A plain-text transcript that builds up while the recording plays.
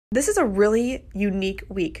This is a really unique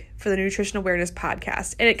week for the Nutrition Awareness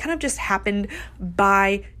Podcast, and it kind of just happened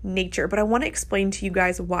by nature, but I want to explain to you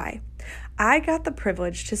guys why. I got the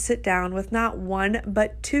privilege to sit down with not one,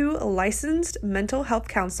 but two licensed mental health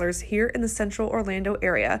counselors here in the central Orlando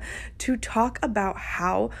area to talk about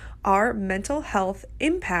how our mental health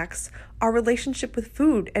impacts our relationship with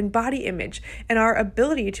food and body image and our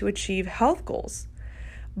ability to achieve health goals.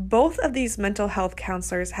 Both of these mental health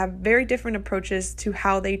counselors have very different approaches to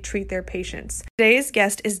how they treat their patients. Today's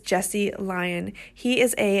guest is Jesse Lyon. He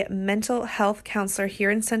is a mental health counselor here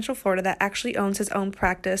in Central Florida that actually owns his own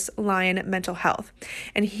practice, Lyon Mental Health.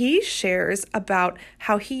 And he shares about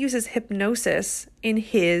how he uses hypnosis in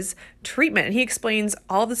his treatment. And he explains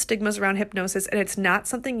all the stigmas around hypnosis, and it's not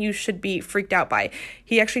something you should be freaked out by.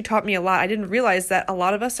 He actually taught me a lot. I didn't realize that a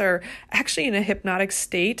lot of us are actually in a hypnotic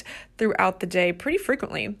state throughout the day pretty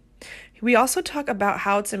frequently. We also talk about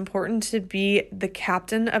how it's important to be the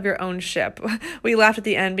captain of your own ship. We laughed at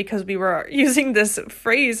the end because we were using this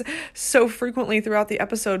phrase so frequently throughout the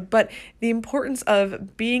episode, but the importance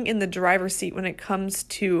of being in the driver's seat when it comes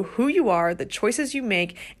to who you are, the choices you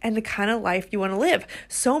make, and the kind of life you want to live.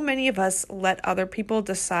 So many of us let other people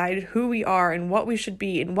decide who we are and what we should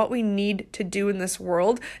be and what we need to do in this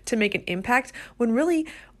world to make an impact, when really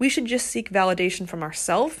we should just seek validation from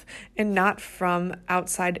ourselves and not from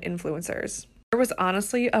outside influencers. There was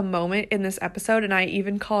honestly a moment in this episode, and I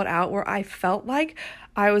even called out, where I felt like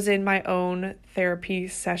I was in my own therapy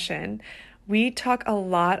session. We talk a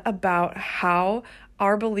lot about how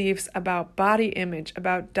our beliefs about body image,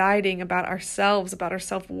 about dieting, about ourselves, about our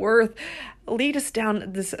self-worth lead us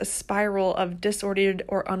down this spiral of disordered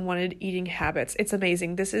or unwanted eating habits. It's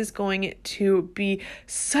amazing. This is going to be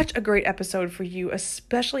such a great episode for you,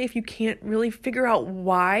 especially if you can't really figure out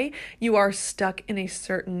why you are stuck in a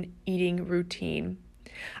certain eating routine.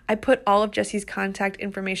 I put all of Jesse's contact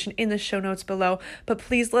information in the show notes below, but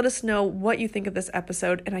please let us know what you think of this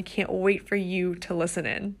episode, and I can't wait for you to listen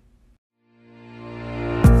in.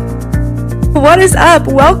 What is up?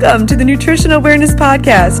 Welcome to the Nutrition Awareness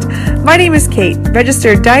Podcast. My name is Kate,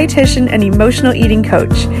 registered dietitian and emotional eating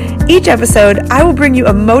coach. Each episode, I will bring you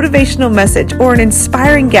a motivational message or an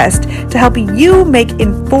inspiring guest to help you make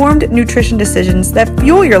informed nutrition decisions that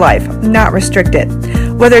fuel your life, not restrict it.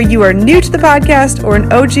 Whether you are new to the podcast or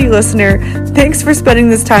an OG listener, thanks for spending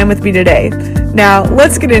this time with me today. Now,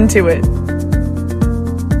 let's get into it.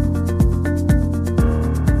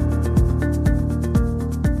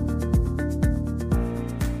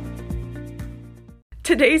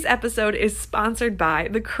 Today's episode is sponsored by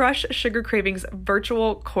the Crush Sugar Cravings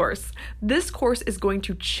virtual course. This course is going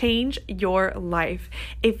to change your life.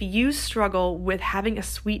 If you struggle with having a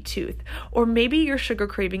sweet tooth, or maybe your sugar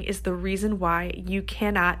craving is the reason why you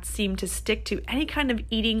cannot seem to stick to any kind of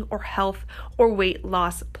eating or health or weight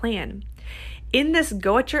loss plan. In this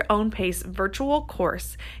Go at Your Own Pace virtual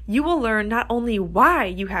course, you will learn not only why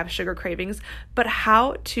you have sugar cravings, but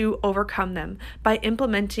how to overcome them by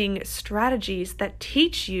implementing strategies that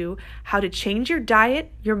teach you how to change your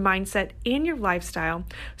diet, your mindset, and your lifestyle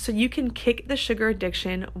so you can kick the sugar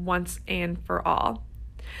addiction once and for all.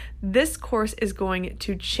 This course is going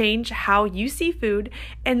to change how you see food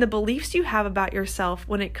and the beliefs you have about yourself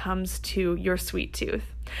when it comes to your sweet tooth.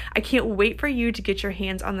 I can't wait for you to get your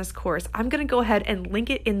hands on this course. I'm going to go ahead and link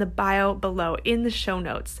it in the bio below in the show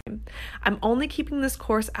notes. I'm only keeping this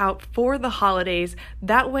course out for the holidays.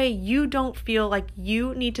 That way you don't feel like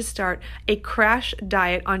you need to start a crash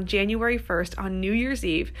diet on January 1st on New Year's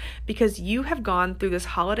Eve, because you have gone through this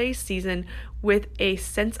holiday season with a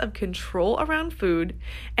sense of control around food,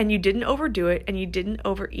 and you didn't overdo it, and you didn't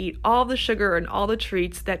overeat all the sugar and all the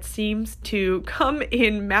treats that seems to come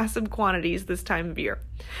in massive quantities this time of year.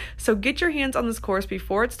 So get your hands on this course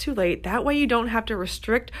before it's too late. That way you don't have to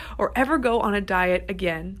restrict or ever go on a diet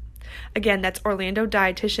again. Again, that's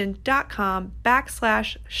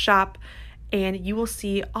orlandodietitian.com/shop, and you will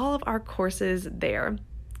see all of our courses there.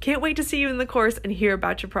 Can't wait to see you in the course and hear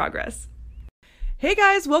about your progress. Hey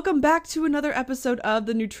guys, welcome back to another episode of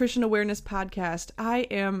the Nutrition Awareness Podcast. I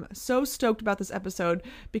am so stoked about this episode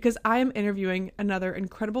because I am interviewing another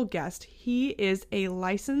incredible guest. He is a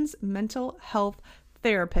licensed mental health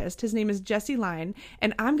therapist. His name is Jesse Lyon,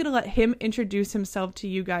 and I'm going to let him introduce himself to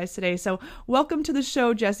you guys today. So welcome to the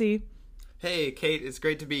show, Jesse. Hey, Kate. It's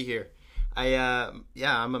great to be here.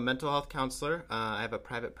 I'm a mental health counselor. I have a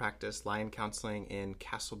private practice, Lyon Counseling, in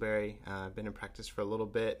Castleberry. I've been in practice for a little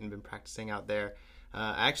bit and been practicing out there.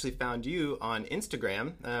 I actually found you on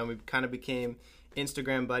Instagram. We kind of became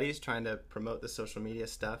Instagram buddies, trying to promote the social media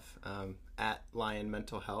stuff at Lyon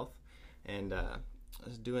Mental Health, and I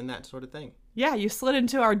was doing that sort of thing. Yeah, you slid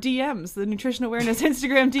into our DMs, the Nutrition Awareness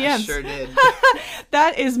Instagram DMs. I sure did.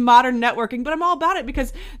 That is modern networking, but I'm all about it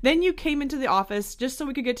because then you came into the office just so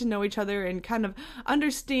we could get to know each other and kind of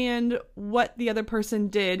understand what the other person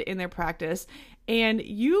did in their practice. And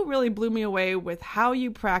you really blew me away with how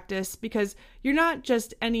you practice, because you're not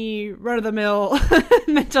just any run-of-the-mill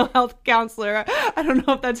mental health counselor. I don't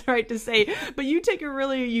know if that's right to say, but you take a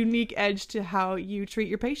really unique edge to how you treat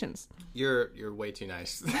your patients. You're way too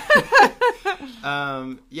nice.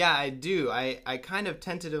 Yeah, I do. I kind of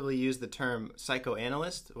tentatively use the term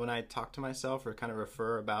psychoanalyst when I talk to myself or kind of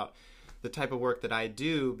refer about the type of work that I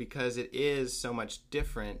do, because it is so much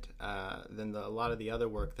different than a lot of the other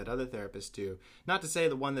work that other therapists do. Not to say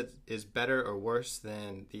the one that is better or worse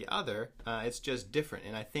than the other, it's just different.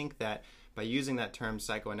 And I think that by using that term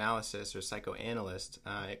psychoanalysis or psychoanalyst,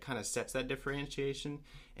 it kind of sets that differentiation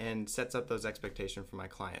and sets up those expectations for my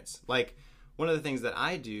clients. Like, one of the things that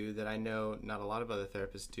I do that I know not a lot of other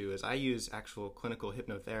therapists do is I use actual clinical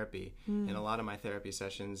hypnotherapy in a lot of my therapy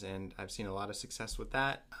sessions, and I've seen a lot of success with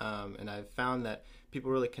that. And I've found that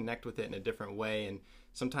people really connect with it in a different way, and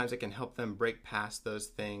sometimes it can help them break past those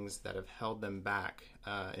things that have held them back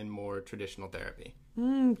in more traditional therapy.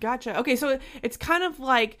 Gotcha. Okay, so it's kind of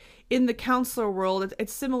like in the counselor world,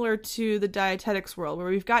 it's similar to the dietetics world, where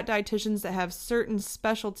we've got dietitians that have certain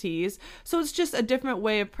specialties. So it's just a different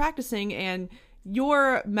way of practicing, and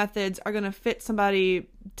your methods are going to fit somebody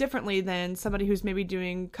differently than somebody who's maybe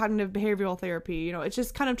doing cognitive behavioral therapy. You know, it's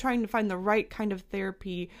just kind of trying to find the right kind of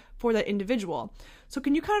therapy for that individual. So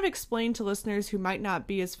can you kind of explain to listeners who might not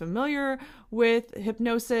be as familiar with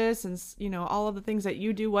hypnosis and, you know, all of the things that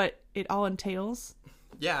you do, what it all entails?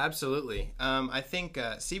 Yeah, absolutely. I think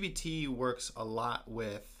CBT works a lot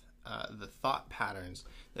with the thought patterns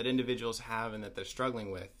that individuals have and that they're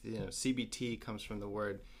struggling with. You know, CBT comes from the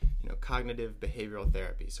word, cognitive behavioral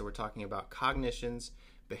therapy. So we're talking about cognitions,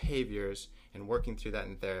 behaviors, and working through that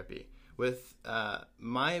in therapy. With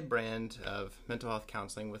my brand of mental health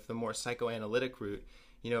counseling, with the more psychoanalytic route,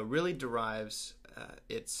 it really derives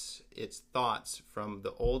its thoughts from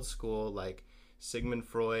the old school, like Sigmund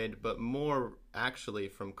Freud, but more actually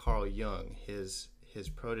from Carl Jung, his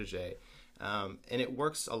protege. And it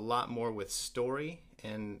works a lot more with story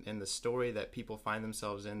and the story that people find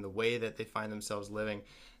themselves in, the way that they find themselves living,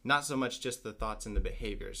 not so much just the thoughts and the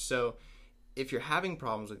behaviors. So if you're having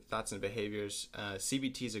problems with thoughts and behaviors,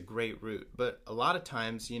 CBT is a great route. But a lot of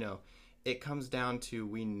times, it comes down to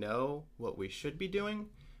we know what we should be doing,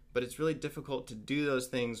 but it's really difficult to do those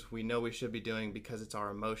things we know we should be doing because it's our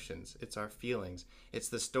emotions, it's our feelings, it's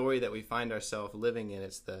the story that we find ourselves living in,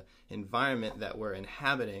 it's the environment that we're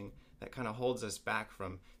inhabiting that kind of holds us back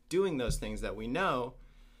from doing those things that we know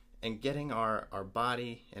and getting our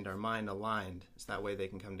body and our mind aligned, so that way they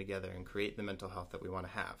can come together and create the mental health that we want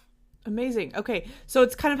to have. Amazing. Okay, so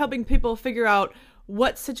it's kind of helping people figure out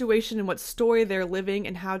what situation and what story they're living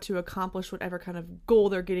and how to accomplish whatever kind of goal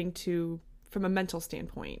they're getting to from a mental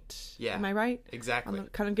standpoint. Yeah. Am I right? Exactly. I'm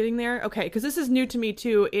kind of getting there? Okay, because this is new to me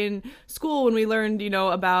too. In school, when we learned,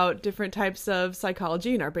 about different types of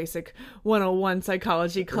psychology in our basic 101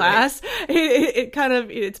 psychology class, right.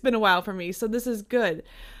 It's been a while for me, so this is good.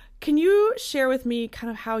 Can you share with me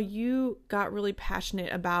kind of how you got really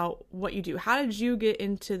passionate about what you do? How did you get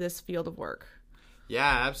into this field of work?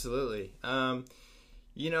 Yeah, absolutely. I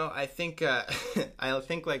think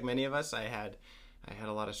like many of us, I had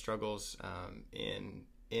a lot of struggles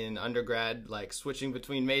in undergrad, like switching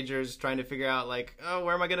between majors, trying to figure out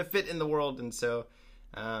where am I going to fit in the world? And so,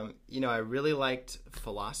 I really liked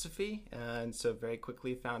philosophy, and so very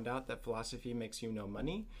quickly found out that philosophy makes you no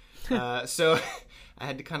money. So I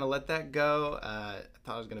had to kind of let that go. I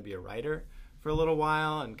thought I was going to be a writer for a little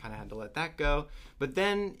while and kind of had to let that go. But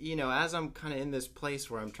then, as I'm kind of in this place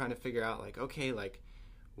where I'm trying to figure out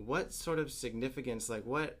what sort of significance,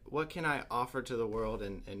 what can I offer to the world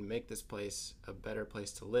and make this place a better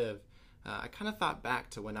place to live? I kind of thought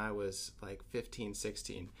back to when I was 15,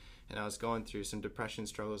 16, and I was going through some depression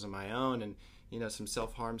struggles of my own and, some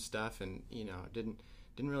self-harm stuff, and, didn't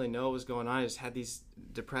really know what was going on. I just had these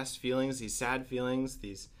depressed feelings, these sad feelings,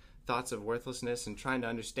 these thoughts of worthlessness, and trying to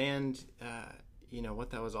understand,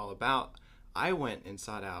 what that was all about. I went and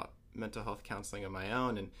sought out mental health counseling on my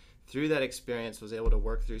own, and through that experience was able to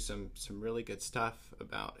work through some really good stuff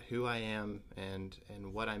about who I am and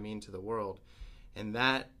what I mean to the world. And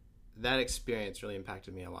that experience really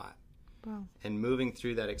impacted me a lot. Wow. And moving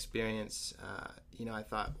through that experience, I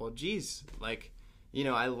thought, well, geez,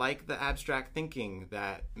 I like the abstract thinking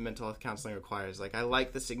that mental health counseling requires. I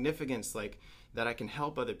like the significance, that I can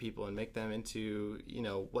help other people and make them into,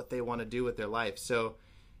 what they want to do with their life. So,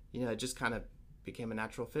 it just kind of became a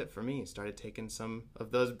natural fit for me. Started taking some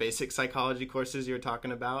of those basic psychology courses you were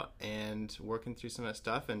talking about and working through some of that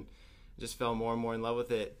stuff, and just fell more and more in love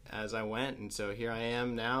with it as I went. And so here I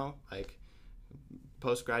am now, like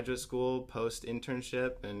post-graduate school,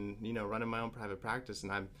 post-internship, and, running my own private practice.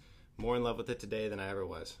 And I'm more in love with it today than I ever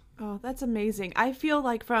was. Oh, that's amazing. I feel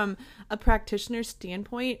like from a practitioner's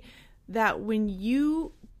standpoint that when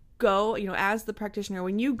you go, as the practitioner,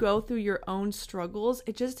 when you go through your own struggles,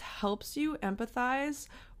 it just helps you empathize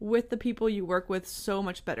with the people you work with so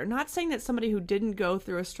much better. Not saying that somebody who didn't go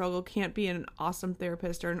through a struggle can't be an awesome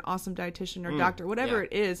therapist or an awesome dietitian or doctor, whatever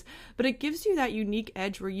it is, but it gives you that unique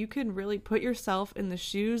edge where you can really put yourself in the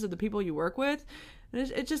shoes of the people you work with. And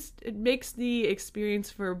it makes the experience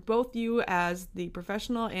for both you as the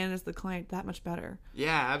professional and as the client that much better.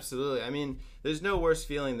 Yeah, absolutely. I mean, there's no worse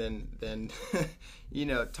feeling than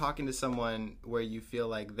talking to someone where you feel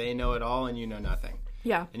like they know it all and you know nothing.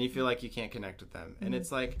 Yeah. And you feel like you can't connect with them. And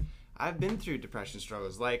it's like, I've been through depression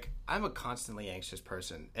struggles. Like, I'm a constantly anxious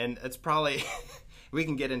person. And it's probably, we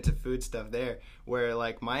can get into food stuff there, where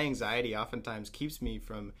like my anxiety oftentimes keeps me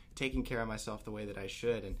from taking care of myself the way that I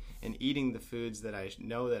should and eating the foods that I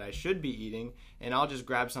know that I should be eating. And I'll just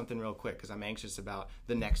grab something real quick because I'm anxious about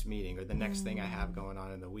the next meeting or the next thing I have going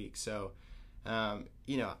on in the week. So,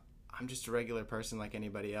 I'm just a regular person like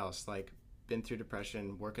anybody else. Like, been through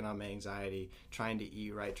depression, working on my anxiety, trying to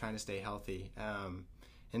eat right, trying to stay healthy.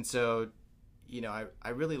 And so, I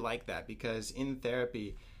really like that because in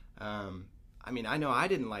therapy, I know I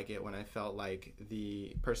didn't like it when I felt like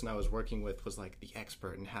the person I was working with was like the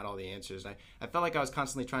expert and had all the answers. I felt like I was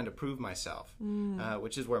constantly trying to prove myself,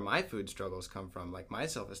 which is where my food struggles come from, like my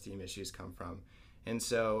self-esteem issues come from. And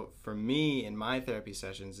so for me in my therapy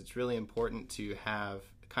sessions, it's really important to have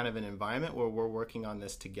kind of an environment where we're working on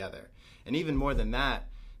this together. And even more than that,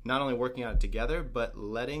 not only working on it together, but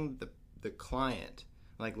letting the client,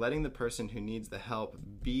 like letting the person who needs the help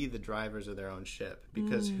be the drivers of their own ship,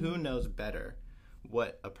 because who knows better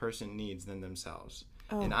what a person needs than themselves.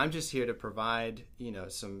 And I'm just here to provide,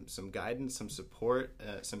 some guidance, some support,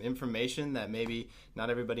 some information that maybe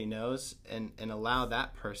not everybody knows, and allow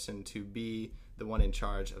that person to be the one in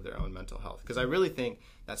charge of their own mental health. Because I really think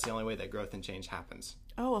that's the only way that growth and change happens.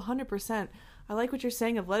 Oh, 100%. I like what you're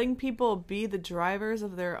saying of letting people be the drivers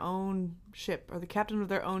of their own ship, or the captain of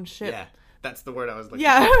their own ship. Yeah. That's the word I was looking for.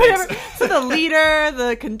 Yeah, whatever. So the leader,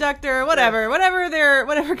 the conductor,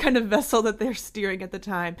 whatever kind of vessel that they're steering at the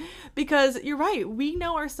time. Because you're right, we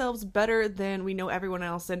know ourselves better than we know everyone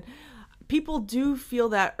else. And people do feel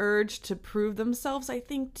that urge to prove themselves, I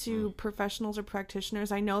think, to professionals or practitioners.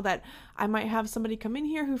 I know that I might have somebody come in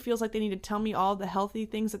here who feels like they need to tell me all the healthy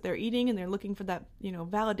things that they're eating, and they're looking for that,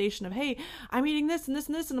 validation of, hey, I'm eating this and this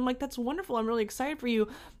and this. And I'm like, that's wonderful. I'm really excited for you.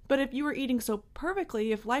 But if you were eating so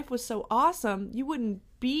perfectly, if life was so awesome, you wouldn't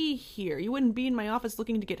be here. You wouldn't be in my office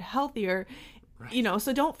looking to get healthier, right.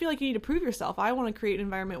 So don't feel like you need to prove yourself. I want to create an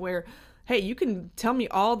environment where, hey, you can tell me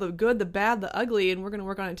all the good, the bad, the ugly, and we're going to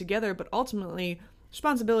work on it together. But ultimately,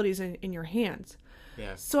 responsibility is in your hands.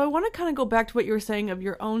 Yeah. So I want to kind of go back to what you were saying of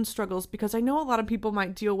your own struggles, because I know a lot of people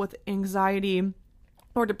might deal with anxiety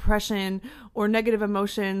or depression or negative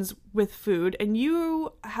emotions with food. And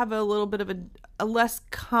you have a little bit of a less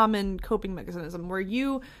common coping mechanism where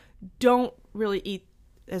you don't really eat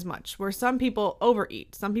as much, where some people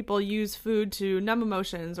overeat. Some people use food to numb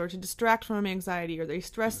emotions or to distract from anxiety, or they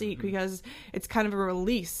stress eat because it's kind of a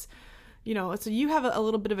release. So you have a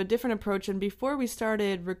little bit of a different approach. And before we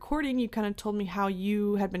started recording, you kind of told me how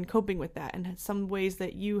you had been coping with that and some ways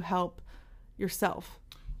that you help yourself.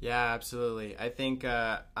 Yeah, absolutely. I think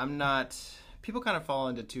people kind of fall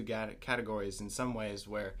into two categories in some ways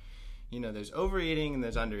where, there's overeating and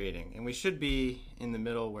there's undereating. And we should be in the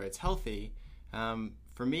middle where it's healthy.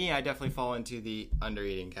 For me, I definitely fall into the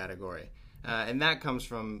undereating category. And that comes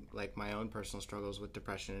from like my own personal struggles with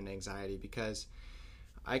depression and anxiety, because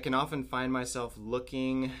I can often find myself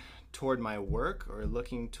looking toward my work or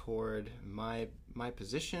looking toward my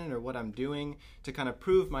position or what I'm doing to kind of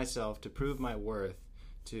prove myself, to prove my worth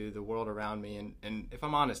to the world around me. And if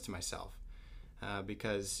I'm honest to myself,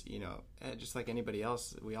 because, just like anybody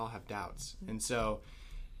else, we all have doubts. And so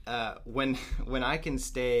when I can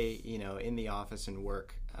stay, in the office and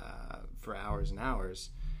work for hours and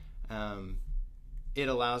hours, it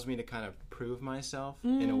allows me to kind of prove myself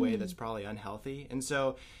in a way that's probably unhealthy. And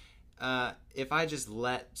so if I just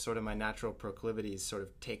let sort of my natural proclivities sort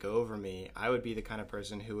of take over me, I would be the kind of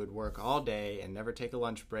person who would work all day and never take a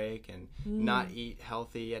lunch break and not eat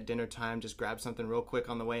healthy at dinner time, just grab something real quick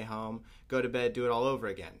on the way home, go to bed, do it all over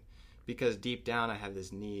again. Because deep down I have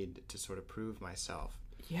this need to sort of prove myself.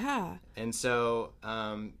 Yeah. And so,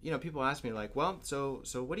 people ask me like, well, so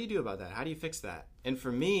what do you do about that? How do you fix that? And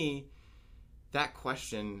for me, that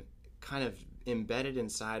question kind of embedded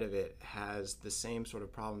inside of it has the same sort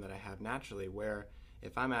of problem that I have naturally, where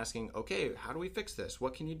if I'm asking, okay, how do we fix this?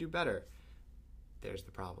 What can you do better? There's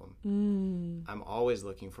the problem. I'm always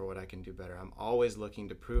looking for what I can do better. I'm always looking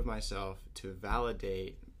to prove myself, to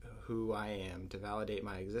validate who I am, to validate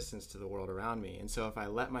my existence to the world around me. And so if I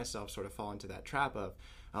let myself sort of fall into that trap of,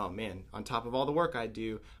 oh man, on top of all the work I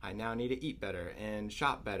do, I now need to eat better and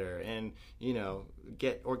shop better and,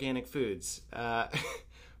 get organic foods.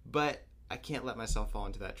 But I can't let myself fall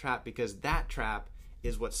into that trap, because that trap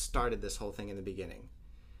is what started this whole thing in the beginning.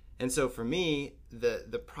 And so for me,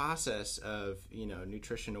 the process of,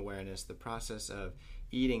 nutrition awareness, the process of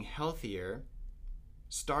eating healthier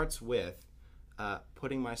starts with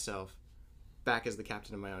putting myself back as the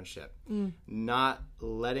captain of my own ship. Not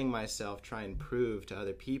letting myself try and prove to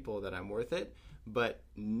other people that I'm worth it, but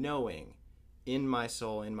knowing in my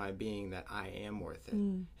soul, in my being, that I am worth it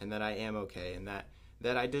and that I am okay, and that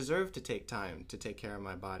I deserve to take time to take care of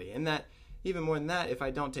my body. And that even more than that, if I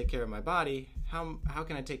don't take care of my body, how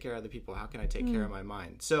can I take care of other people? How can I take care of my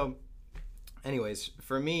mind? So anyways,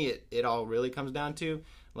 for me, it all really comes down to,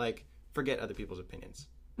 like, forget other people's opinions.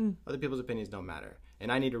 Other people's opinions don't matter.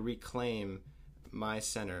 And I need to reclaim my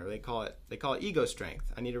center. They call it ego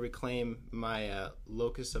strength. I need to reclaim my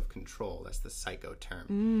locus of control. That's the psycho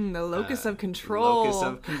term. The locus of control. Locus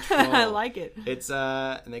of control. I like it. It's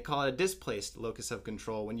and they call it a displaced locus of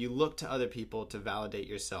control. When you look to other people to validate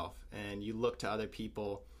yourself, and you look to other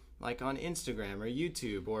people, like on Instagram or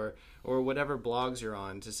YouTube or whatever blogs you're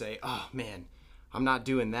on, to say, oh man, I'm not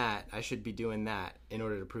doing that. I should be doing that in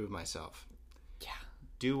order to prove myself. Yeah.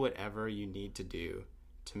 Do whatever you need to do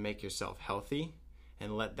to make yourself healthy,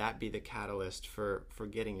 and let that be the catalyst for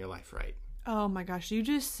getting your life right. Oh my gosh, you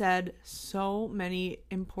just said so many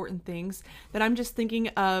important things that I'm just thinking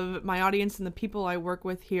of my audience and the people I work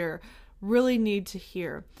with here really need to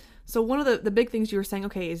hear. So one of the big things you were saying,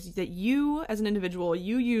 okay, is that you as an individual,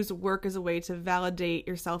 you use work as a way to validate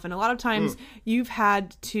yourself. And a lot of times you've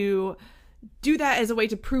had to do that as a way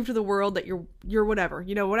to prove to the world that you're whatever,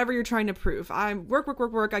 whatever you're trying to prove. I'm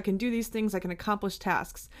work. I can do these things. I can accomplish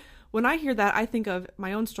tasks. When I hear that, I think of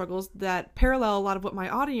my own struggles that parallel a lot of what my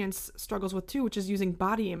audience struggles with too, which is using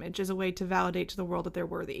body image as a way to validate to the world that they're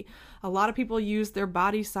worthy. A lot of people use their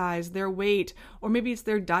body size, their weight, or maybe it's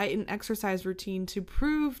their diet and exercise routine to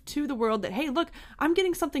prove to the world that, hey, look, I'm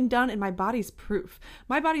getting something done and my body's proof.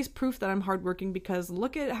 My body's proof that I'm hardworking because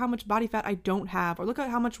look at how much body fat I don't have, or look at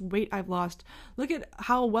how much weight I've lost. Look at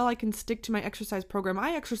how well I can stick to my exercise program.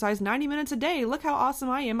 I exercise 90 minutes a day. Look how awesome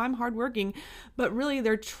I am. I'm hardworking. But really,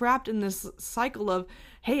 they're trapped in this cycle of,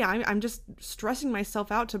 hey, I'm just stressing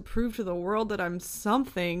myself out to prove to the world that I'm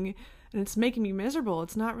something, and it's making me miserable.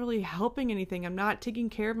 It's not really helping anything. I'm not taking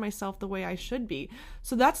care of myself the way I should be.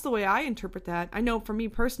 So that's the way I interpret that. I know for me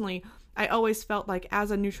personally, I always felt like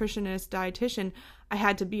as a nutritionist, dietitian, I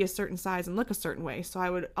had to be a certain size and look a certain way. So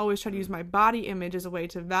I would always try to use my body image as a way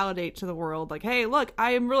to validate to the world, like, hey, look,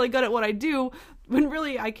 I am really good at what I do, when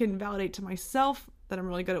really I can validate to myself that I'm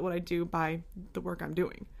really good at what I do by the work I'm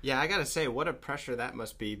doing. Yeah, I gotta say, what a pressure that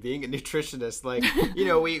must be, being a nutritionist. Like,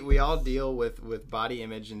 we all deal with body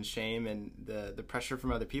image and shame and the pressure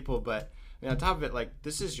from other people, but on top of it, like,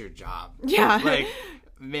 this is your job. Yeah. Like,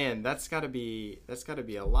 man, that's gotta be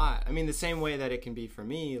a lot. I mean, the same way that it can be for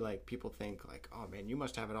me, like, people think like, oh man, you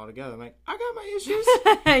must have it all together. I'm like, I got my issues.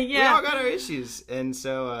 Yeah. We all got our issues. And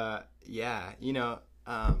so,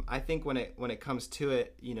 I think when it comes to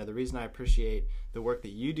it, the reason I appreciate the work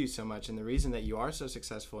that you do so much, and the reason that you are so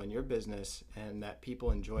successful in your business and that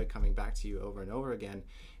people enjoy coming back to you over and over again,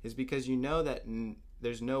 is because you know that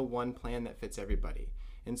there's no one plan that fits everybody.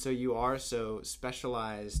 And so you are so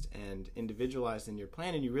specialized and individualized in your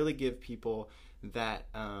plan, and you really give people that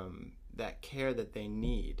care that they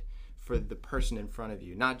need for the person in front of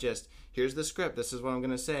you. Not just, here's the script, this is what I'm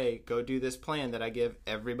going to say, go do this plan that I give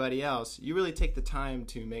everybody else. You really take the time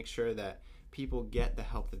to make sure that people get the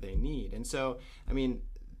help that they need. And so, I mean,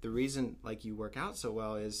 the reason like you work out so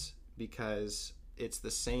well is because it's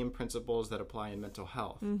the same principles that apply in mental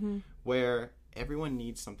health, where everyone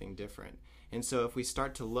needs something different. And so if we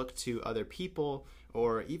start to look to other people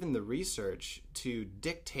or even the research to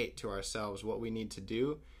dictate to ourselves what we need to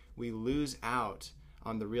do, we lose out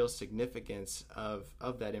on the real significance of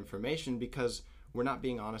that information, because we're not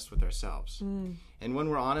being honest with ourselves. And when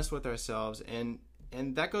we're honest with ourselves, and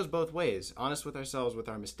that goes both ways, honest with ourselves with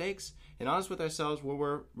our mistakes, and honest with ourselves where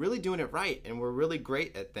we're really doing it right and we're really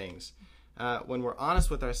great at things. When we're honest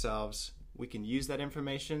with ourselves, we can use that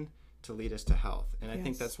information to lead us to health. And I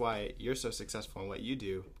think Yes. that's why you're so successful in what you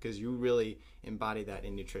do, because you really embody that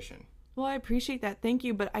in nutrition. Well, I appreciate that. Thank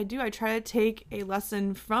you. But I try to take a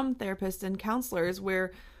lesson from therapists and counselors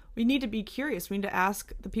where we need to be curious. We need to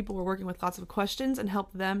ask the people we're working with lots of questions and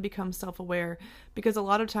help them become self-aware. Because a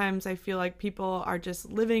lot of times I feel like people are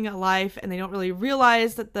just living a life and they don't really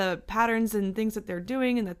realize that the patterns and things that they're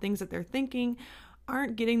doing and the things that they're thinking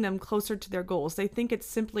aren't getting them closer to their goals. They think it's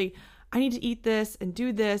simply, I need to eat this and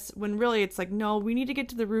do this, when really it's like, no, we need to get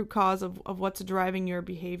to the root cause of what's driving your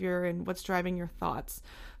behavior and what's driving your thoughts.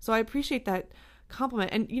 So I appreciate that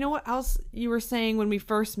compliment. And you know what else you were saying when we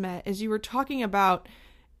first met is you were talking about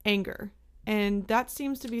anger. And that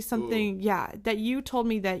seems to be something, that you told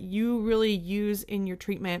me that you really use in your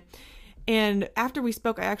treatment. And after we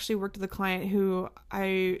spoke, I actually worked with a client who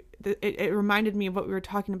it reminded me of what we were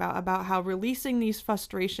talking about how releasing these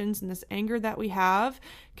frustrations and this anger that we have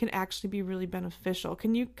can actually be really beneficial.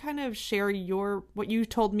 Can you kind of share what you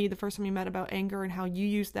told me the first time we met about anger and how you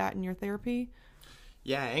use that in your therapy?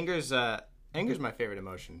 Yeah, anger's my favorite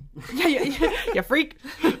emotion. You freak.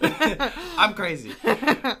 I'm crazy.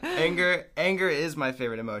 Anger is my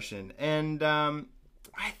favorite emotion. And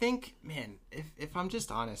I think, man, if I'm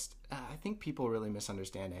just honest, I think people really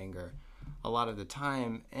misunderstand anger a lot of the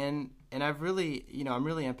time. And I've really, I'm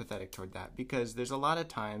really empathetic toward that, because there's a lot of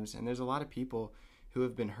times and there's a lot of people who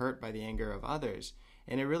have been hurt by the anger of others.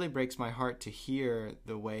 And it really breaks my heart to hear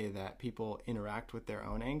the way that people interact with their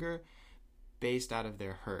own anger based out of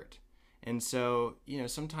their hurt. And so,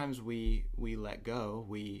 sometimes we let go,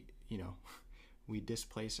 we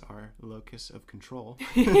displace our locus of control.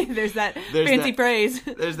 There's that fancy phrase.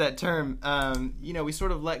 There's that term. We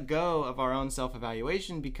sort of let go of our own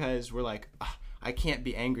self-evaluation because we're like, I can't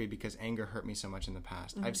be angry because anger hurt me so much in the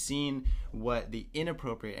past. Mm-hmm. I've seen what the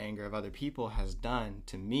inappropriate anger of other people has done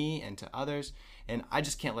to me and to others, and I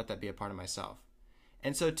just can't let that be a part of myself.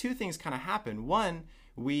 And so two things kind of happen. One,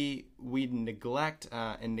 we neglect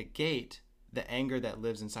and negate the anger that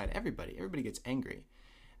lives inside everybody. Everybody gets angry.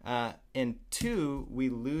 And two, we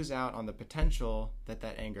lose out on the potential that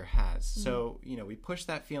anger has. Mm-hmm. So, we push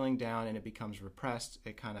that feeling down and it becomes repressed.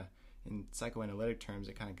 It kind of, in psychoanalytic terms,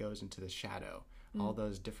 it kind of goes into the shadow. Mm-hmm. All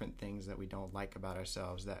those different things that we don't like about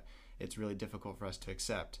ourselves that it's really difficult for us to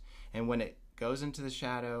accept. And when it goes into the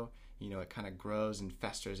shadow, it kind of grows and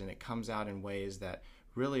festers and it comes out in ways that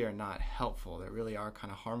really are not helpful, that really are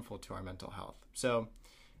kind of harmful to our mental health. So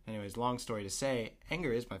anyways, long story to say,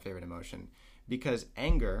 anger is my favorite emotion, because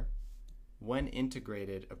anger, when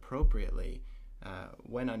integrated appropriately,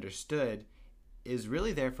 when understood, is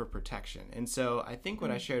really there for protection. And so I think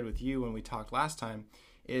what I shared with you when we talked last time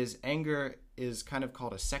is anger is kind of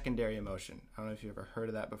called a secondary emotion. I don't know if you've ever heard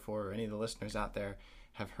of that before, or any of the listeners out there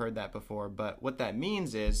have heard that before, but what that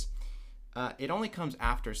means is it only comes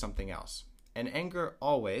after something else. And anger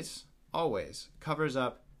always covers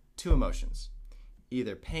up two emotions,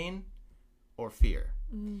 either pain or fear.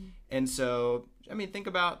 Mm. And so, think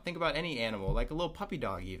about any animal, like a little puppy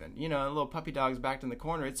dog even. A little puppy dog's backed in the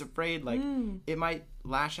corner. It's afraid, it might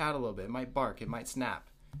lash out a little bit. It might bark. It might snap,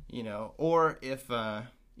 Or if,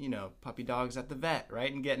 puppy dog's at the vet,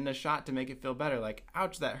 right, and getting a shot to make it feel better, like,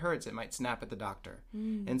 ouch, that hurts. It might snap at the doctor.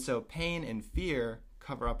 Mm. And so pain and fear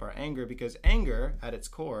cover up our anger, because anger, at its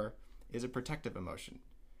core, is a protective emotion.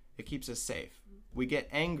 It keeps us safe. We get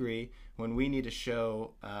angry when we need to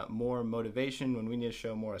show more motivation, when we need to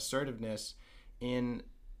show more assertiveness in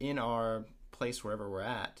our place wherever we're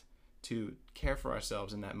at to care for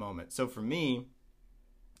ourselves in that moment. So for me,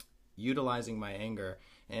 utilizing my anger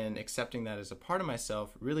and accepting that as a part of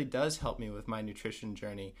myself really does help me with my nutrition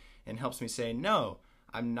journey and helps me say, no,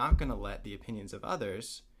 I'm not going to let the opinions of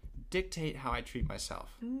others dictate how I treat myself.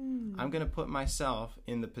 Mm. I'm going to put myself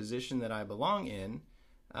in the position that I belong in,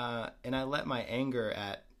 and I let my anger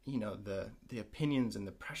at, the opinions and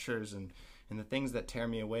the pressures and the things that tear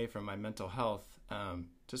me away from my mental health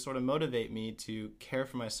to sort of motivate me to care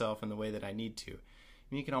for myself in the way that I need to.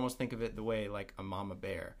 You can almost think of it the way like a mama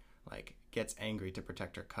bear, gets angry to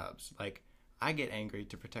protect her cubs. I get angry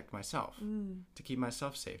to protect myself, to keep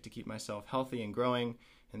myself safe, to keep myself healthy and growing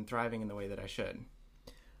and thriving in the way that I should.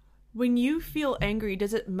 When you feel angry,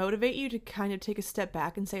 does it motivate you to kind of take a step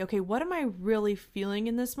back and say, okay, what am I really feeling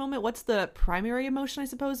in this moment? What's the primary emotion, I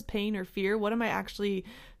suppose, pain or fear? What am I actually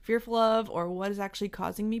fearful of, or what is actually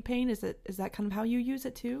causing me pain? Is that kind of how you use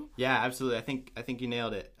it too? Yeah, absolutely. I think you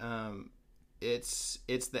nailed it. It's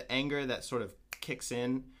the anger that sort of kicks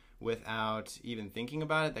in without even thinking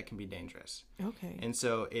about it that can be dangerous. Okay. And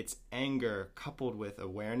so it's anger coupled with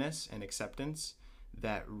awareness and acceptance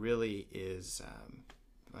that really is,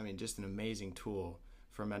 just an amazing tool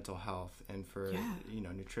for mental health and for,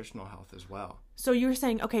 nutritional health as well. So you're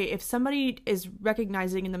saying, okay, if somebody is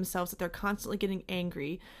recognizing in themselves that they're constantly getting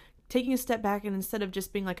angry, taking a step back and instead of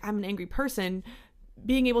just being like, I'm an angry person,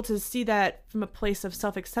 being able to see that from a place of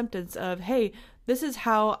self-acceptance of, hey, this is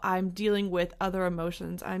how I'm dealing with other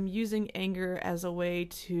emotions. I'm using anger as a way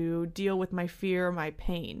to deal with my fear, my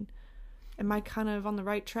pain. Am I kind of on the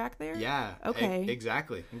right track there? Yeah. Okay.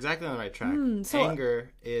 Exactly on the right track. So anger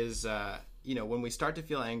is, when we start to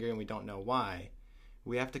feel angry and we don't know why,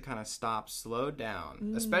 we have to kind of stop, slow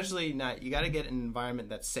down, especially you got to get an environment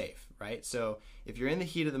that's safe, right? So if you're in the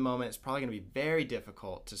heat of the moment, it's probably going to be very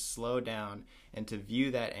difficult to slow down and to view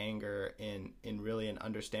that anger in really an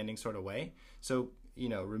understanding sort of way. So,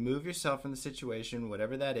 remove yourself from the situation,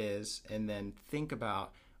 whatever that is, and then think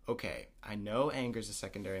about, okay, I know anger is a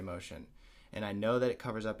secondary emotion, and I know that it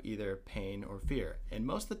covers up either pain or fear. And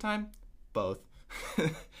most of the time, both.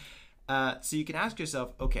 So you can ask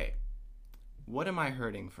yourself, okay, what am I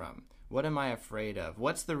hurting from? What am I afraid of?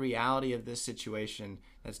 What's the reality of this situation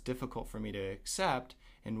that's difficult for me to accept?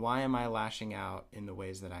 And why am I lashing out in the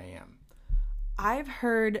ways that I am? I've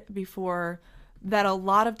heard before that a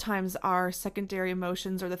lot of times our secondary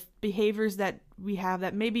emotions or the behaviors that we have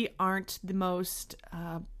that maybe aren't the most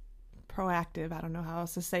proactive, I don't know how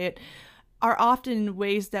else to say it, are often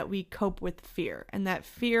ways that we cope with fear. And that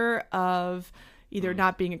fear of either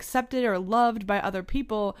not being accepted or loved by other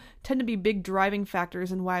people tend to be big driving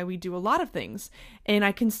factors in why we do a lot of things. And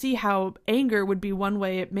I can see how anger would be one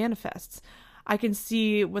way it manifests. I can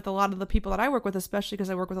see with a lot of the people that I work with, especially because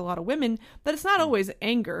I work with a lot of women, that it's not always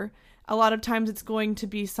anger. A lot of times it's going to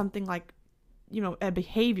be something like, a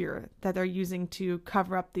behavior that they're using to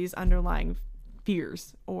cover up these underlying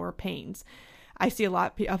fears or pains. I see a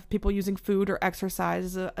lot of people using food or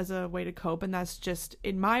exercise as a way to cope, and that's just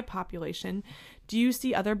in my population. Do you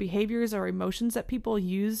see other behaviors or emotions that people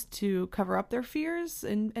use to cover up their fears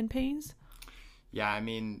and pains? Yeah, I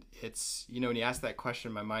mean, it's, when you ask that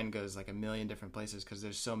question, my mind goes like a million different places because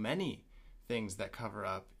there's so many things that cover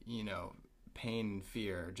up, pain and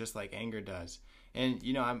fear, just like anger does. And,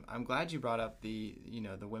 I'm glad you brought up the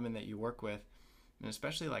women that you work with, and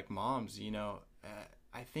especially like moms,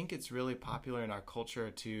 I think it's really popular in our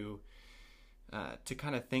culture to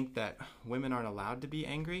kind of think that women aren't allowed to be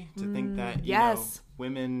angry, to think that,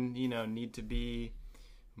 women, need to be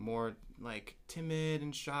more like timid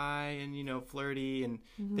and shy and, flirty and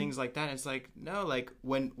things like that. It's like, no, like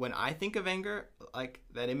when I think of anger, like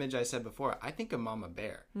that image I said before, I think of Mama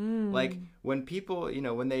Bear. Like when people,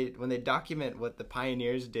 when they document what the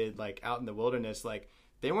pioneers did, like out in the wilderness, like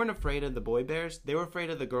they weren't afraid of the boy bears. They were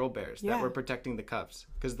afraid of the girl bears that were protecting the cubs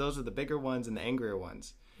because those are the bigger ones and the angrier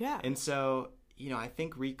ones. Yeah. And so, I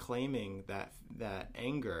think reclaiming that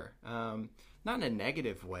anger, not in a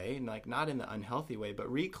negative way, like not in the unhealthy way,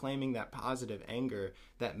 but reclaiming that positive anger,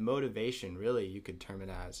 that motivation, really, you could term it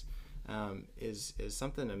as, is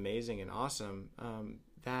something amazing and awesome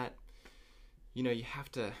that, you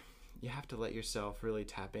have to let yourself really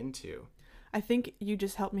tap into. I think you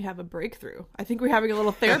just helped me have a breakthrough. I think we're having a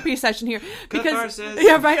little therapy session here because Catharsis.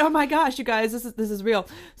 Yeah, right. Oh my gosh, you guys, this is real.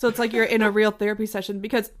 So it's like you're in a real therapy session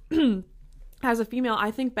because as a female,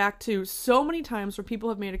 I think back to so many times where people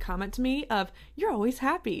have made a comment to me of, you're always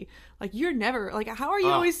happy. Like, you're never, like, how are you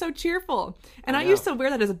always so cheerful? And I used to wear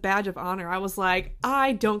that as a badge of honor. I was like,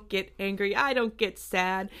 I don't get angry. I don't get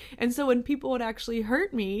sad. And so when people would actually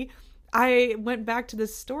hurt me, I went back to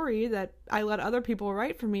this story that I let other people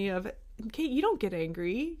write for me of, Kate, you don't get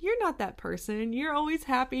angry. You're not that person. You're always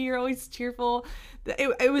happy. You're always cheerful.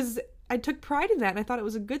 I took pride in that, and I thought it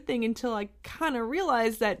was a good thing until I kind of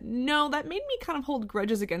realized that, no, that made me kind of hold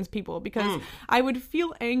grudges against people because I would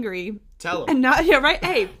feel angry. Tell them. And not, yeah, right?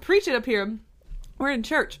 Hey, preach it up here. We're in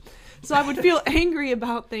church. So I would feel angry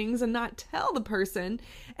about things and not tell the person.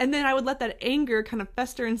 And then I would let that anger kind of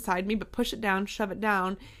fester inside me, but push it down, shove it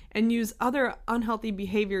down, and use other unhealthy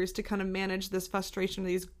behaviors to kind of manage this frustration,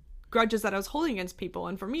 these grudges that I was holding against people.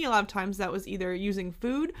 And for me, a lot of times that was either using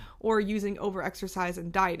food or using over-exercise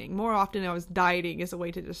and dieting. More often I was dieting as a way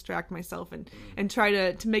to distract myself and try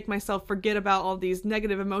to make myself forget about all these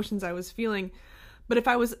negative emotions I was feeling. But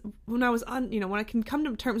when I can come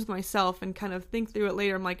to terms with myself and kind of think through it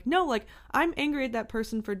later, I'm like, no, like I'm angry at that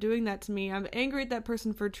person for doing that to me. I'm angry at that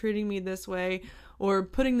person for treating me this way or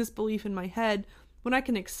putting this belief in my head. When I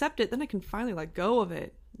can accept it, then I can finally let go of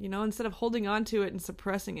it, instead of holding on to it and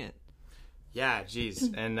suppressing it. Yeah,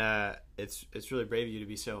 geez. And it's really brave of you to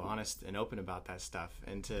be so honest and open about that stuff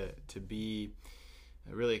and to be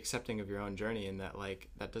really accepting of your own journey, and that like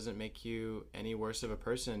that doesn't make you any worse of a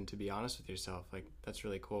person, to be honest with yourself. Like that's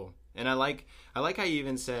really cool. And I like how you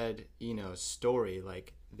even said, story,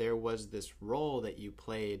 like there was this role that you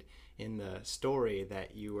played in the story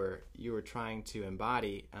that you were trying to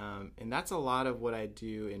embody, and that's a lot of what I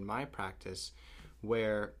do in my practice,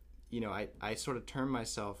 where I sort of term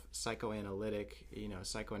myself psychoanalytic,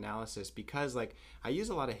 psychoanalysis, because like I use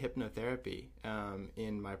a lot of hypnotherapy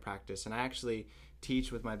in my practice, and I actually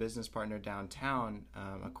teach with my business partner downtown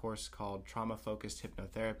a course called Trauma-Focused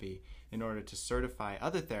Hypnotherapy in order to certify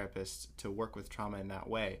other therapists to work with trauma in that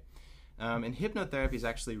way. And hypnotherapy is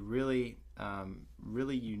actually really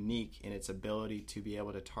unique in its ability to be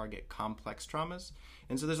able to target complex traumas.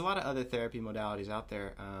 And so there's a lot of other therapy modalities out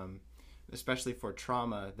there, especially for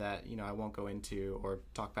trauma, that I won't go into or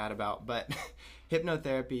talk bad about, but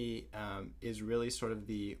hypnotherapy is really sort of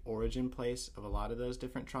the origin place of a lot of those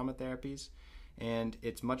different trauma therapies, and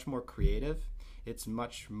it's much more creative, it's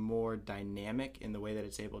much more dynamic in the way that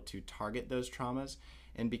it's able to target those traumas,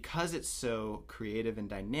 and because it's so creative and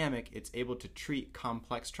dynamic, it's able to treat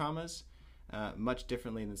complex traumas much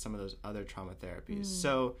differently than some of those other trauma therapies.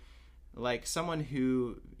 So like someone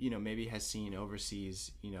who maybe has seen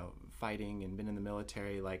overseas fighting and been in the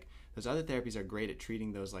military, like those other therapies are great at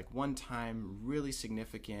treating those like one-time really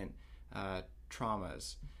significant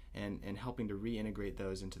traumas and helping to reintegrate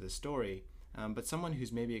those into the story. But someone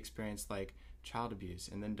who's maybe experienced like child abuse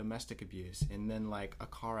and then domestic abuse and then like a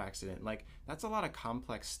car accident, like that's a lot of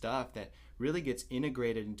complex stuff that really gets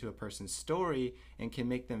integrated into a person's story and can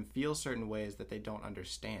make them feel certain ways that they don't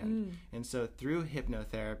understand. And so through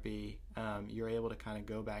hypnotherapy, you're able to kind of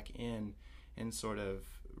go back in and sort of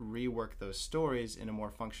rework those stories in a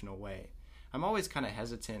more functional way. I'm always kind of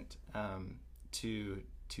hesitant to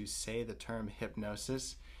say the term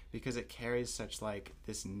hypnosis because it carries such like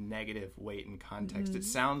this negative weight and context. It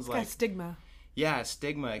sounds like stigma. Yeah,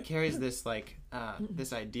 stigma. It carries this like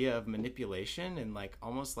this idea of manipulation and like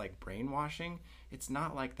almost like brainwashing. It's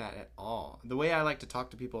not like that at all. The way I like to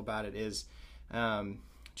talk to people about it is,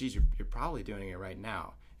 you're probably doing it right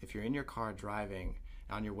now. If you're in your car driving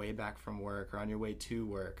on your way back from work or on your way to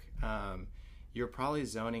work, you're probably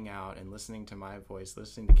zoning out and listening to my voice,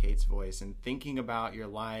 listening to Kate's voice, and thinking about your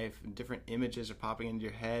life, and different images are popping into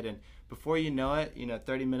your head, and before you know it,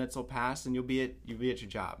 30 minutes will pass and you'll be at your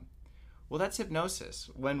job. Well, that's hypnosis.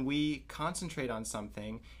 When we concentrate on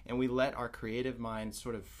something and we let our creative mind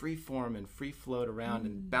sort of free form and free float around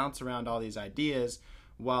and bounce around all these ideas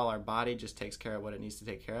while our body just takes care of what it needs to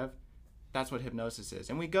take care of, that's what hypnosis is.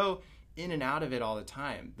 And we go in and out of it all the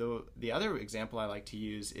time. The other example I like to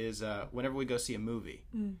use is whenever we go see a movie.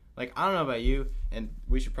 Like, I don't know about you, and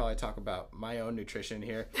we should probably talk about my own nutrition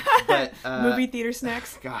here, but movie theater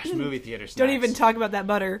snacks. Gosh, movie theater snacks. Don't even talk about that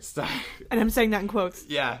butter. Stop. And I'm saying that in quotes.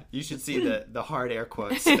 Yeah, you should see the hard air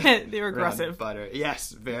quotes. They were aggressive. Butter.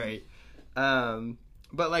 Yes, very.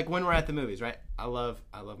 But like when we're at the movies, right? I love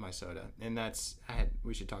my soda, and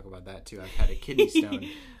we should talk about that too. I've had a kidney stone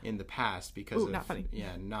in the past because of not funny.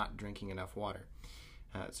 Not drinking enough water.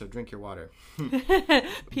 So drink your water.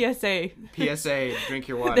 PSA, drink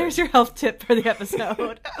your water. There's your health tip for the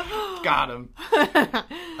episode. Got him.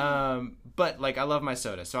 But like I love my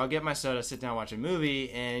soda, so I'll get my soda, sit down, watch a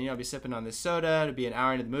movie, and I'll be sipping on this soda. It'll be an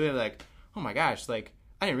hour into the movie, I'm like, oh my gosh, like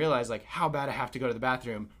I didn't realize like how bad I have to go to the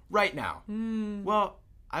bathroom right now. Well,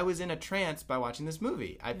 I was in a trance by watching this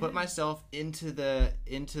movie. I put myself into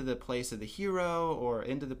the place of the hero or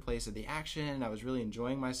into the place of the action. I was really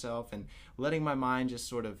enjoying myself and letting my mind just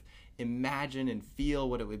sort of imagine and feel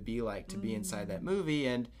what it would be like to be inside that movie.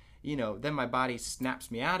 And, then my body snaps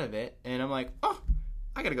me out of it and I'm like, oh,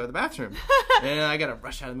 I got to go to the bathroom. And I got to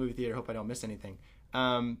rush out of the movie theater, hope I don't miss anything.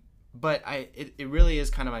 But it really is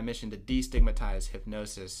kind of my mission to destigmatize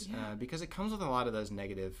hypnosis because it comes with a lot of those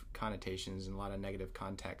negative connotations and a lot of negative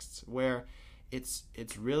contexts where it's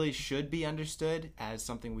really should be understood as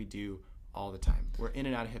something we do all the time. We're in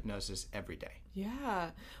and out of hypnosis every day.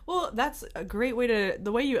 Yeah. Well, that's a great way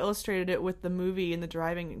the way you illustrated it with the movie and the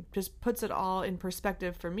driving just puts it all in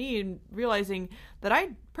perspective for me, and realizing that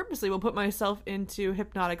I purposely will put myself into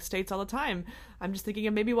hypnotic states all the time. I'm just thinking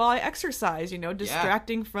of maybe while I exercise,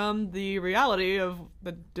 distracting from the reality of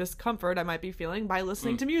the discomfort I might be feeling by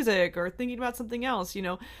listening to music or thinking about something else,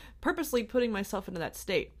 purposely putting myself into that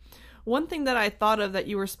state. One thing that I thought of that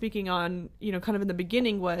you were speaking on, kind of in the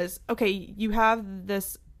beginning was, okay, you have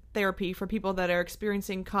this therapy for people that are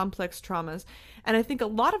experiencing complex traumas. And I think a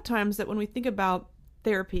lot of times that when we think about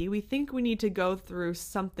therapy, we think we need to go through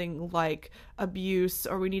something like abuse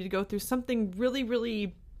or we need to go through something really,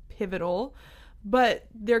 really pivotal. But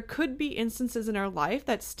there could be instances in our life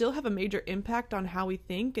that still have a major impact on how we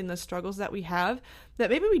think and the struggles that we have that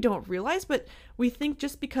maybe we don't realize, but we think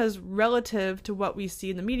just because relative to what we see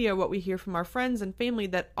in the media, what we hear from our friends and family,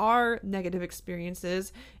 that our negative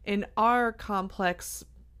experiences and our complex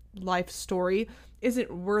life story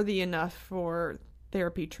isn't worthy enough for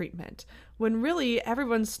therapy treatment, when really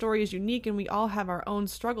everyone's story is unique and we all have our own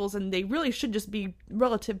struggles, and they really should just be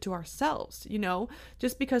relative to ourselves.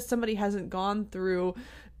 Just because somebody hasn't gone through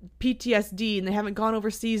PTSD and they haven't gone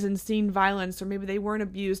overseas and seen violence, or maybe they weren't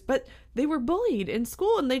abused, but they were bullied in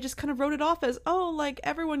school and they just kind of wrote it off as, oh, like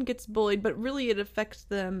everyone gets bullied, but really it affects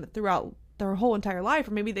them throughout their whole entire life.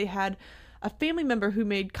 Or maybe they had a family member who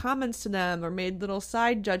made comments to them or made little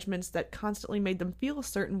side judgments that constantly made them feel a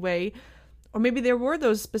certain way. Or maybe there were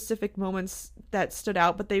those specific moments that stood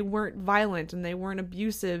out, but they weren't violent and they weren't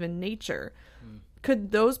abusive in nature.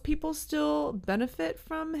 Could those people still benefit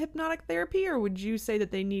from hypnotic therapy, or would you say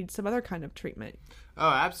that they need some other kind of treatment? Oh,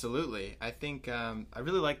 absolutely. I think I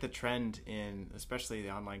really like the trend in especially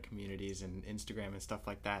the online communities and Instagram and stuff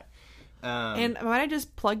like that. And might I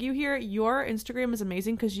just plug you here? Your Instagram is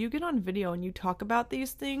amazing because you get on video and you talk about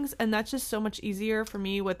these things, and that's just so much easier for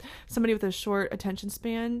me with somebody with a short attention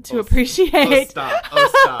span to appreciate.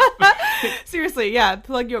 Oh, stop. Seriously, yeah,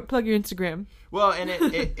 plug your Instagram. Well, and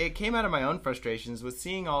it came out of my own frustrations with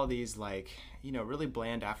seeing all these really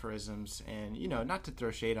bland aphorisms, and not to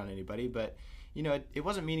throw shade on anybody, but it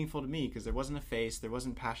wasn't meaningful to me because there wasn't a face, there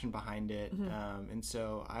wasn't passion behind it. And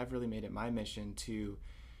so I've really made it my mission to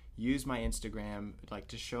use my Instagram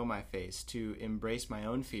to show my face, to embrace my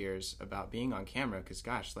own fears about being on camera, because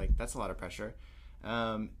gosh, that's a lot of pressure,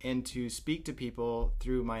 and to speak to people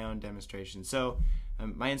through my own demonstration. So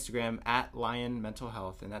my Instagram @Lyon Mental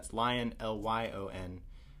Health, and that's Lyon LYON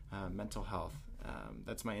Mental Health.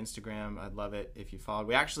 That's my Instagram. I'd love it if you followed.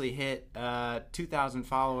 We actually hit 2,000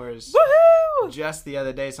 followers. Woohoo! Just the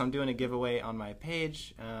other day, so I'm doing a giveaway on my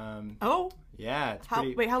page. Yeah, it's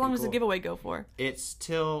how long does the giveaway go for? It's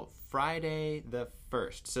till Friday the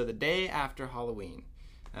 1st, so the day after Halloween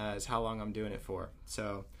is how long I'm doing it for.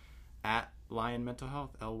 So @Lyon Mental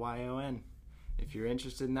Health, LYON, if you're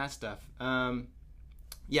interested in that stuff.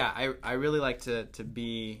 Yeah, I really like to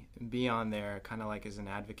be on there, kind of like as an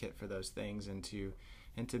advocate for those things, and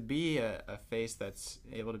to be a face that's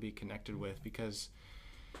able to be connected with, because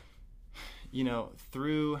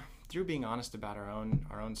through being honest about our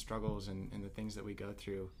own struggles and the things that we go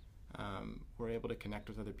through, we're able to connect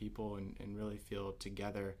with other people and really feel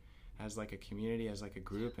together as a community, as a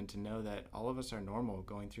group, and to know that all of us are normal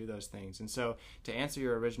going through those things. And so to answer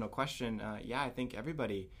your original question, I think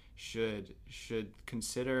everybody should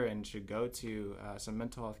consider and should go to some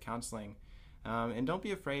mental health counseling. And don't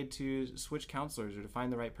be afraid to switch counselors or to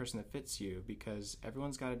find the right person that fits you, because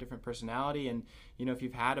everyone's got a different personality. And, if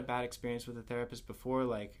you've had a bad experience with a therapist before,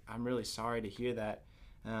 I'm really sorry to hear that.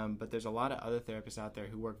 But there's a lot of other therapists out there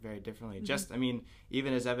who work very differently. Mm-hmm.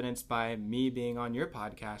 Even as evidenced by me being on your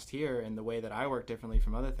podcast here and the way that I work differently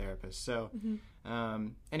from other therapists. So,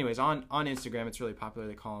 anyways, on Instagram, it's really popular.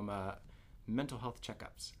 They call them mental health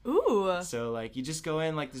checkups. Ooh. So you just go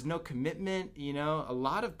in, there's no commitment, a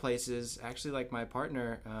lot of places, actually, my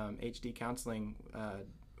partner, HD Counseling,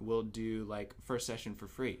 will do first session for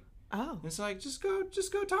free. Oh. And so just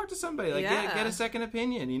go talk to somebody, get a second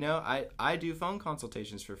opinion. I do phone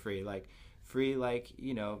consultations for free,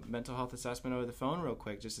 mental health assessment over the phone real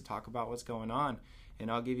quick, just to talk about what's going on. And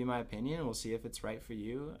I'll give you my opinion, and we'll see if it's right for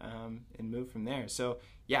you, and move from there. So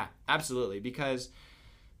yeah, absolutely. Because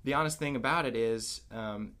the honest thing about it is,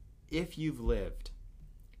 if you've lived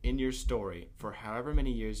in your story for however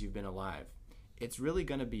many years you've been alive, it's really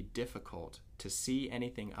going to be difficult to see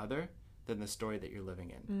anything other than the story that you're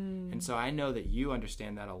living in. And so I know that you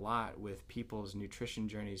understand that a lot with people's nutrition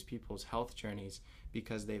journeys, people's health journeys,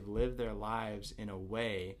 because they've lived their lives in a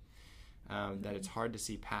way that it's hard to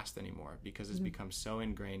see past anymore, because it's become so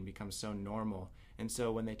ingrained, become so normal. And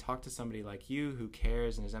so when they talk to somebody like you who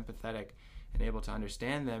cares and is empathetic and able to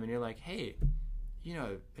understand them, and you're like, hey,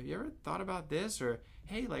 have you ever thought about this? Or,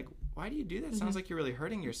 hey, why do you do that? Sounds like you're really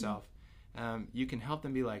hurting yourself. You can help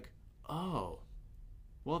them be like, oh,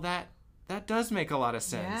 well, that does make a lot of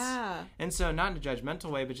sense. Yeah. And so not in a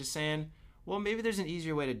judgmental way, but just saying, well, maybe there's an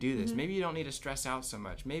easier way to do this. Maybe you don't need to stress out so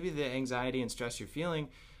much. Maybe the anxiety and stress you're feeling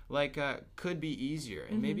could be easier,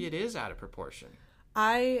 and maybe it is out of proportion.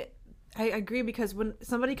 I agree, because when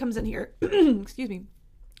somebody comes in here, excuse me,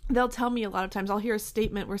 they'll tell me a lot of times, I'll hear a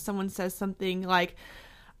statement where someone says something like,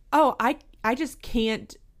 oh, I just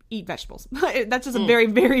can't eat vegetables. That's just a very,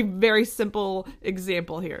 very, very simple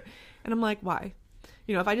example here. And I'm like, why?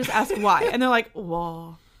 If I just ask why, and they're like,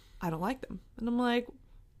 well, I don't like them. And I'm like,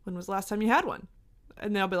 when was the last time you had one?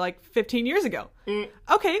 And they'll be like, 15 years ago.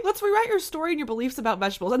 Okay, let's rewrite your story and your beliefs about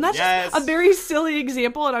vegetables. And that's just a very silly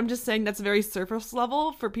example. And I'm just saying that's very surface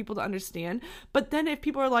level for people to understand. But then if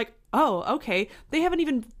people are like, oh, okay, they haven't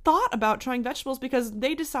even thought about trying vegetables because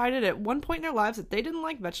they decided at one point in their lives that they didn't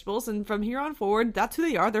like vegetables. And from here on forward, that's who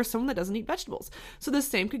they are. They're someone that doesn't eat vegetables. So the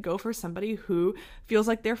same could go for somebody who feels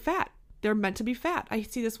like they're fat. They're meant to be fat. I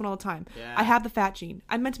see this one all the time. Yeah. I have the fat gene.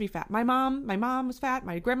 I'm meant to be fat. My mom was fat.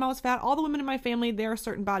 My grandma was fat. All the women in my family, they're a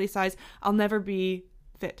certain body size. I'll never be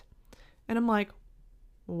fit. And I'm like,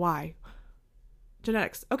 why?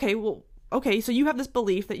 Genetics. Okay, so you have this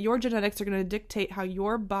belief that your genetics are going to dictate how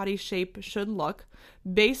your body shape should look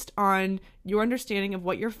based on your understanding of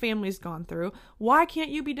what your family's gone through. Why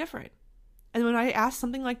can't you be different? And when I ask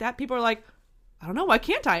something like that, people are like, I don't know, why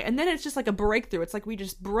can't I? And then it's just like a breakthrough. It's like we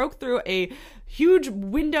just broke through a huge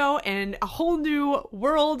window and a whole new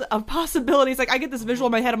world of possibilities. Like I get this visual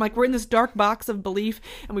in my head. I'm like, we're in this dark box of belief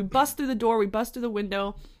and we bust through the door, we bust through the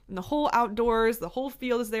window, and the whole outdoors, the whole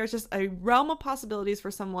field is there. It's just a realm of possibilities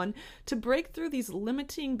for someone to break through these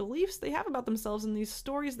limiting beliefs they have about themselves and these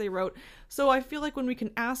stories they wrote. So I feel like when we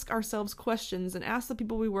can ask ourselves questions and ask the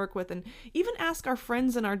people we work with and even ask our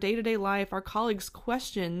friends in our day-to-day life, our colleagues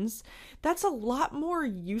questions, that's a lot more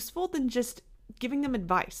useful than just giving them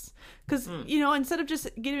advice. Because, instead of just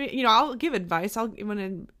giving, I'll give advice.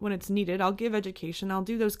 When it's needed, I'll give education. I'll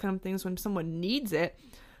do those kind of things when someone needs it.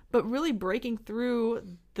 But really breaking through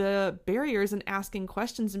the barriers and asking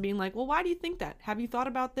questions and being like, well, why do you think that? Have you thought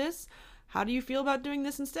about this? How do you feel about doing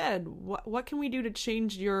this instead? What can we do to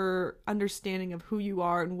change your understanding of who you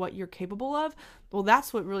are and what you're capable of? Well,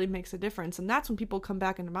 that's what really makes a difference. And that's when people come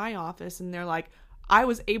back into my office and they're like, I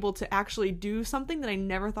was able to actually do something that I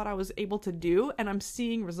never thought I was able to do. And I'm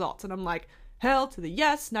seeing results. And I'm like, hell to the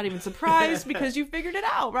yes, not even surprised because you figured it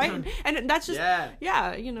out, right? And that's just, you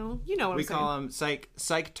know what I'm saying. We call them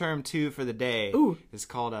psych term 2 for the day. Ooh. It's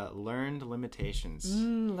called learned limitations.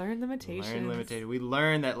 Learned limitations. We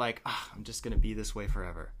learn that I'm just going to be this way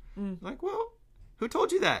forever. Like, well, who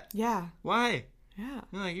told you that? Yeah. Why? Yeah.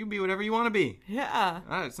 You're like, you be whatever you want to be.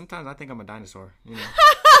 Yeah. Sometimes I think I'm a dinosaur,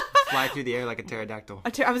 Fly through the air like a pterodactyl.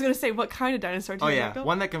 I was going to say, what kind of dinosaur? Pterodactyl? Oh, yeah.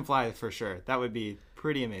 One that can fly for sure. That would be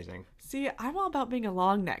pretty amazing. See, I'm all about being a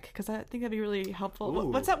long neck because I think that'd be really helpful. Ooh.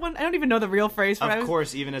 What's that one? I don't even know the real phrase for it. Of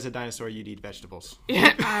course, even as a dinosaur, you'd eat vegetables.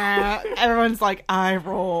 Everyone's like, eye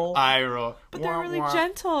roll. Eye roll. But they're really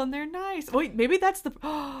gentle and they're nice. Wait, maybe that's the...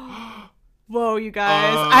 Whoa, you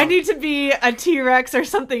guys. I need to be a T-Rex or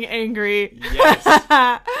something angry. Yes.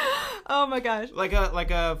 Oh my gosh. Like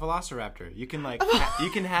a velociraptor. You can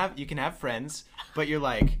you can have friends, but you're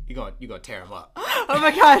like you go tear them up. Oh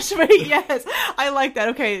my gosh. Wait, yes. I like that.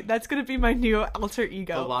 Okay, that's going to be my new alter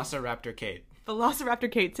ego. Velociraptor Kate.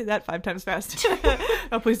 Velociraptor Kate. Say that 5 times fast.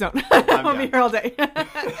 Oh, please don't. I'll be here all day.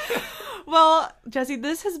 Well, Jesse,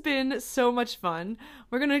 this has been so much fun.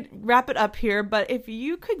 We're going to wrap it up here, but if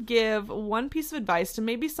you could give one piece of advice to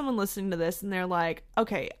maybe someone listening to this and they're like,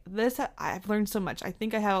 okay, I've learned so much. I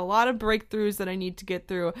think I have a lot of breakthroughs that I need to get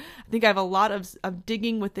through. I think I have a lot of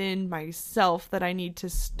digging within myself that I need to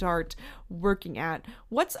start working at.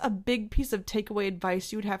 What's a big piece of takeaway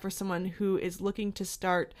advice you would have for someone who is looking to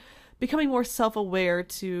start becoming more self-aware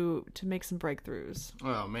to make some breakthroughs?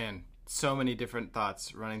 Oh, man. So many different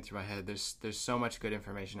thoughts running through my head. There's so much good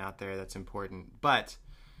information out there that's important. But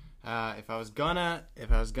if I was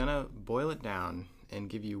gonna boil it down and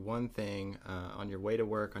give you one thing on your way to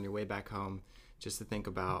work, on your way back home, just to think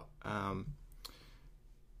about,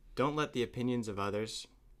 don't let the opinions of others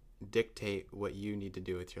dictate what you need to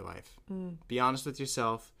do with your life. Be honest with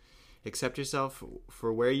yourself. Accept yourself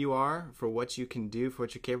for where you are, for what you can do, for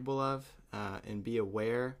what you're capable of, and be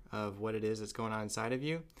aware of what it is that's going on inside of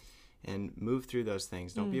you. And move through those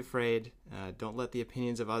things. Don't be afraid. Don't let the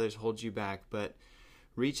opinions of others hold you back, but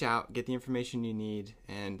reach out, get the information you need,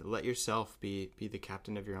 and let yourself be the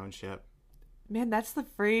captain of your own ship. Man, that's the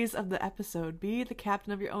phrase of the episode. Be the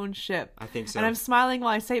captain of your own ship. I think so. And I'm smiling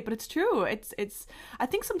while I say it, but it's true. It's. I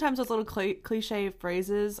think sometimes those little cliche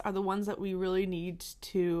phrases are the ones that we really need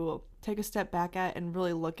to take a step back at and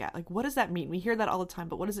really look at. Like, what does that mean? We hear that all the time,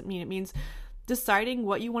 but what does it mean? It means deciding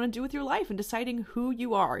what you want to do with your life and deciding who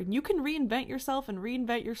you are. And you can reinvent yourself and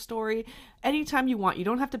reinvent your story anytime you want. You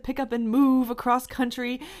don't have to pick up and move across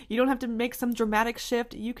country. You don't have to make some dramatic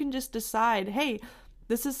shift. You can just decide, hey,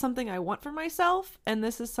 this is something I want for myself, and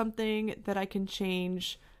this is something that I can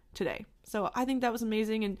change today. So I think that was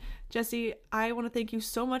amazing. And Jesse, I want to thank you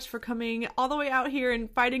so much for coming all the way out here and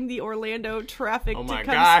fighting the Orlando traffic to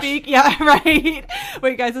come speak. Yeah, right.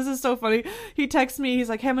 Wait, guys, this is so funny. He texts me. He's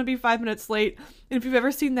like, hey, I'm going to be 5 minutes late. And if you've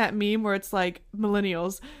ever seen that meme where it's like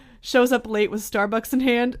millennials shows up late with Starbucks in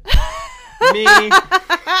hand. Me.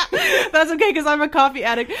 That's okay, because I'm a coffee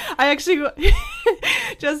addict.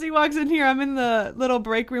 Jesse walks in here. I'm in the little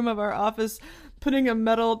break room of our office putting a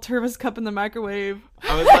metal Tervis cup in the microwave.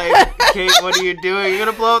 I was like, Kate, what are you doing? You're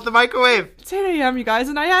going to blow up the microwave. It's 8 a.m., you guys,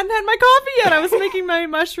 and I hadn't had my coffee yet. I was making my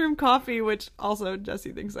mushroom coffee, which also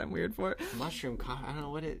Jesse thinks I'm weird for. Mushroom coffee? I don't know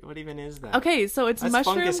what even is that. Okay, so it's That's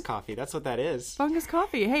mushroom. fungus coffee. That's what that is. Fungus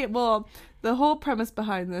coffee. Hey, well, the whole premise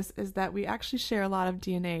behind this is that we actually share a lot of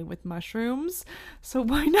DNA with mushrooms, so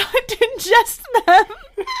why not ingest them?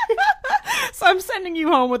 So I'm sending you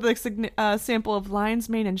home with a sample of lion's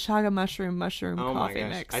mane and chaga mushroom coffee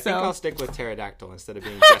mix. I think I'll stick with pterodactyl instead of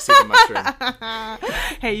being Jesse the mushroom.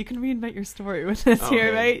 Hey, you can reinvent your story with this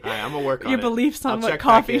here, right? All right, I'm gonna work on your it. beliefs on what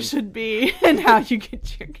coffee should be and how you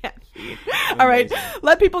get your caffeine. All right,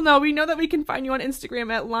 let people know. We know that we can find you on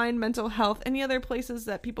Instagram at Lion Mental Health. Any other places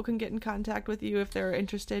that people can get in contact with you if they're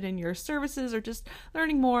interested in your services or just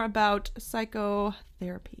learning more about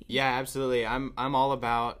psychotherapy? Yeah, absolutely. I'm all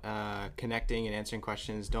about connecting and answering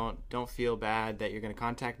questions. Don't feel bad that you're going to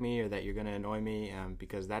contact me or that you're going to annoy me,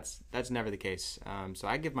 because that's never the case. So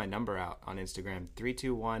I give my number out on Instagram,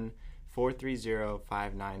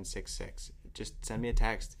 321-430-5966. Just send me a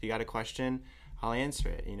text. If you got a question, I'll answer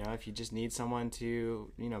it. If you just need someone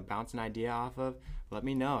to, bounce an idea off of, let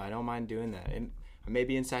me know. I don't mind doing that. I may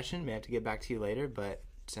be in session, may have to get back to you later, but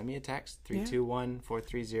send me a text,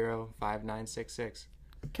 321-430-5966.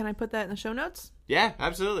 Can I put that in the show notes? Yeah,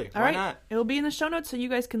 absolutely. Why not? It'll be in the show notes, so you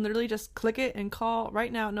guys can literally just click it and call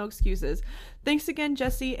right now. No excuses. Thanks again,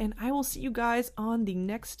 Jesse, and I will see you guys on the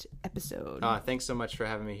next episode. Thanks so much for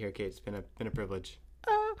having me here, Kate. It's been a privilege.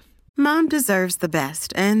 Mom deserves the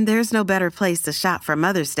best, and there's no better place to shop for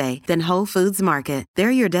Mother's Day than Whole Foods Market.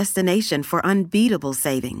 They're your destination for unbeatable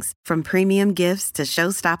savings, from premium gifts to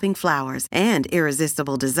show-stopping flowers and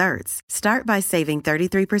irresistible desserts. Start by saving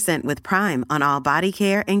 33% with Prime on all body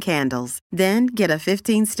care and candles. Then get a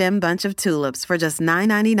 15-stem bunch of tulips for just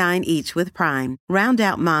 $9.99 each with Prime. Round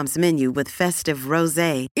out Mom's menu with festive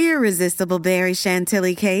rosé, irresistible berry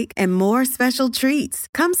chantilly cake, and more special treats.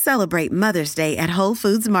 Come celebrate Mother's Day at Whole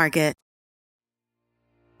Foods Market.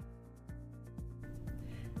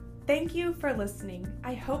 Thank you for listening.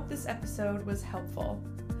 I hope this episode was helpful.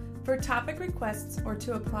 For topic requests or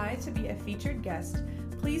to apply to be a featured guest,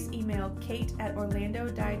 please email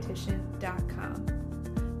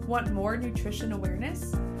kate@orlandodietitian.com. Want more nutrition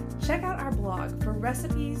awareness? Check out our blog for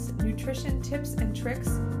recipes, nutrition tips and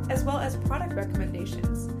tricks, as well as product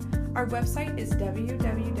recommendations. Our website is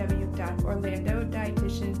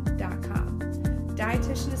www.orlandodietitian.com.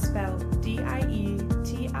 Dietitian is spelled D-I-E-T-I-T-I-A-N.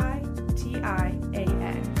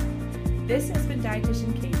 This has been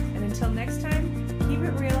Dietitian Kate, and until next time, keep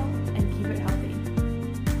it real